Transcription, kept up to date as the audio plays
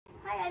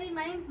Hi Eddie,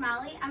 my name's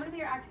Molly. I'm going to be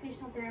your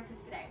occupational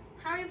therapist today.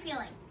 How are you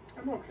feeling?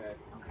 I'm okay.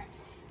 Okay.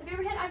 Have you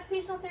ever had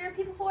occupational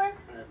therapy before?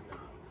 I have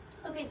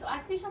not. Okay, so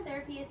occupational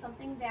therapy is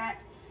something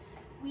that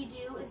we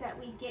do is that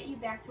we get you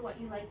back to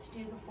what you like to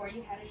do before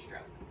you had a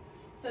stroke.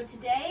 So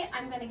today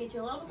I'm going to get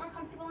you a little bit more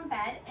comfortable in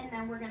bed, and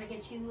then we're going to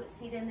get you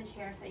seated in the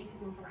chair so that you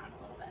can move around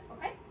a little bit,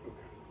 okay?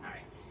 Okay.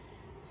 Alright.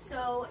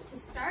 So to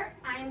start,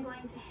 I am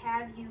going to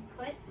have you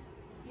put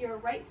your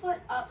right foot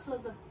up so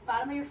the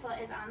bottom of your foot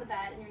is on the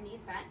bed and your knees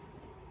bent.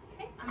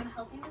 Okay, I'm going to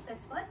help you with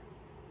this foot.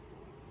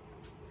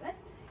 Good.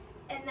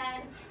 And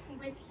then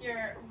with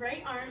your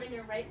right arm and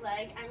your right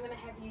leg, I'm going to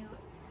have you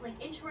like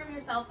inchworm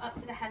yourself up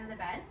to the head of the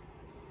bed.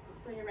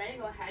 So when you're ready,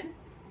 go ahead.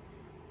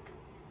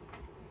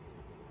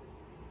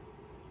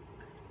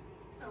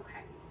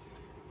 Okay.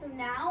 So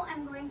now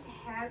I'm going to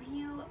have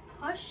you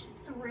push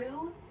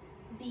through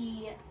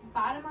the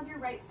bottom of your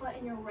right foot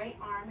and your right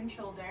arm and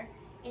shoulder,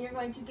 and you're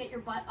going to get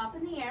your butt up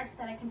in the air so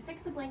that I can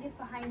fix the blankets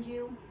behind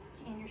you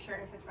and your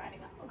shirt if it's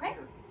riding up, okay?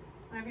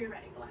 Whenever you're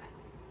ready, go ahead.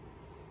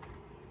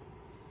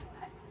 Go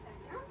ahead, back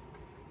down.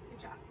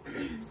 Good job.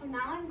 So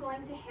now I'm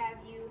going to have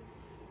you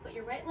put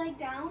your right leg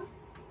down,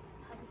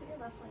 have you put your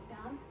left leg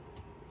down,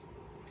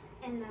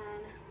 and then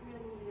we're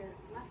going to move your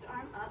left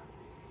arm up,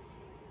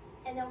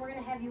 and then we're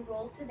going to have you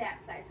roll to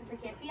that side. Since I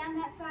can't be on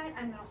that side,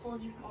 I'm going to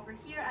hold you from over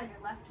here on your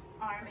left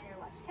arm and your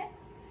left hip.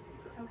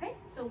 Okay,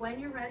 so when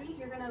you're ready,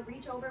 you're going to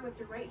reach over with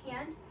your right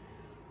hand,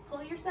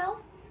 pull yourself,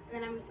 and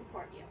then I'm going to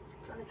support you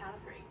on the count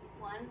of 3.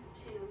 1,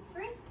 2,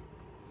 3.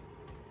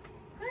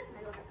 Good, and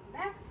then go ahead and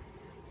come back.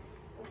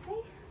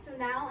 Okay, so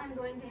now I'm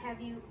going to have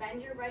you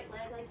bend your right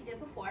leg like you did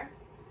before.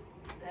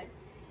 Good,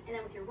 and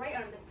then with your right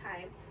arm this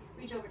time,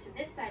 reach over to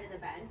this side of the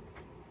bed,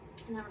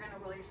 and then we're going to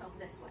roll yourself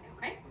this way,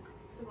 okay?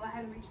 So go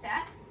ahead and reach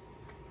that.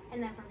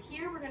 And then from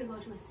here, we're going to go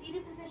to a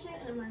seated position,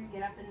 and then we're going to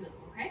get up and move,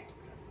 okay?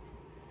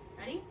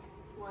 Ready?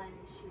 1,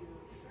 2,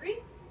 3.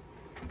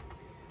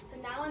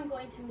 So now I'm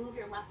going to move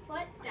your left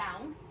foot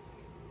down.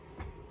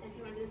 And if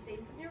you want to do the same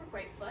with your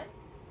right foot.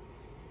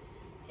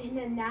 And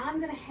then now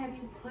I'm going to have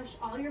you push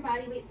all your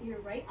body weight through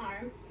your right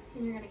arm,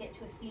 and you're going to get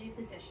to a seated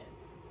position.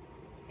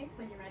 Okay,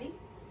 when you're ready.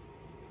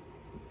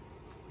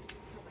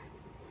 Okay.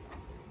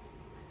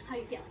 How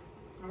you feeling?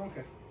 I'm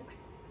okay. Okay.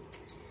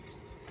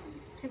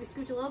 Have you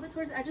scooch a little bit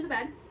towards the edge of the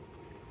bed.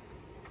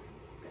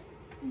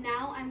 Good.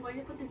 Now I'm going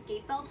to put this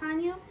gait belt on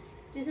you.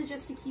 This is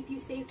just to keep you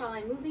safe while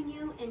I'm moving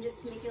you and just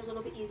to make it a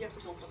little bit easier for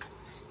both of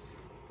us.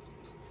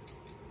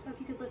 So if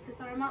you could lift this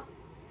arm up.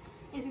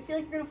 And if you feel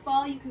like you're going to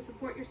fall, you can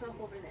support yourself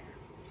over there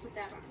with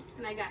that arm.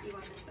 And I got you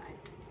on this side.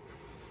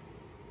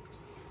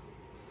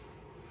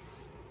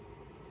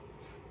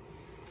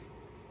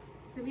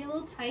 It's going to be a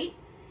little tight,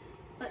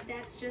 but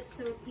that's just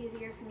so it's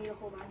easier for me to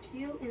hold on to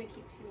you and it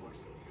keeps you more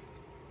safe.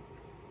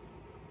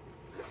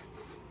 Okay.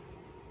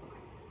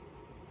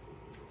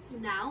 So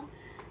now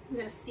I'm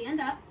going to stand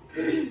up.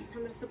 I'm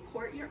going to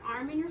support your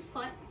arm and your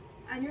foot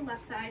on your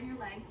left side and your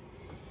leg.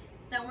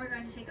 Then we're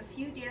going to take a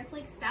few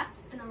dance-like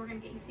steps, and then we're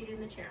going to get you seated in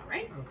the chair, all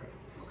right? Okay.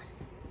 Okay.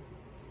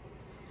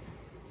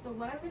 So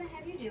what I'm going to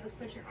have you do is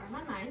put your arm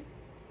on mine,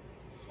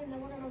 and then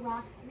we're going to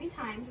rock 3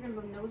 times. We're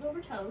going to go nose over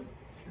toes,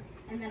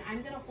 and then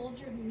I'm going to hold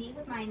your knee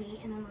with my knee,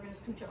 and then we're going to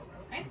scooch over,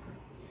 okay?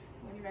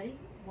 When you're ready,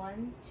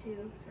 1,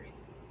 2, 3.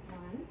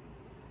 1,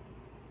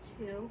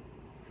 2,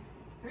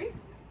 3.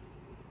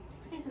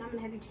 Okay, so now I'm going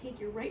to have you take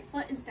your right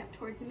foot and step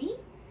towards me.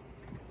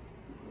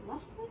 Your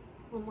left foot,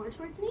 one more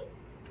towards me.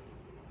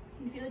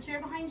 Can you feel the chair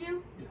behind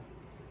you? Yeah.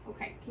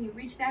 Okay, can you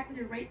reach back with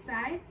your right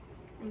side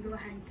and go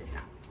ahead and sit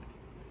down?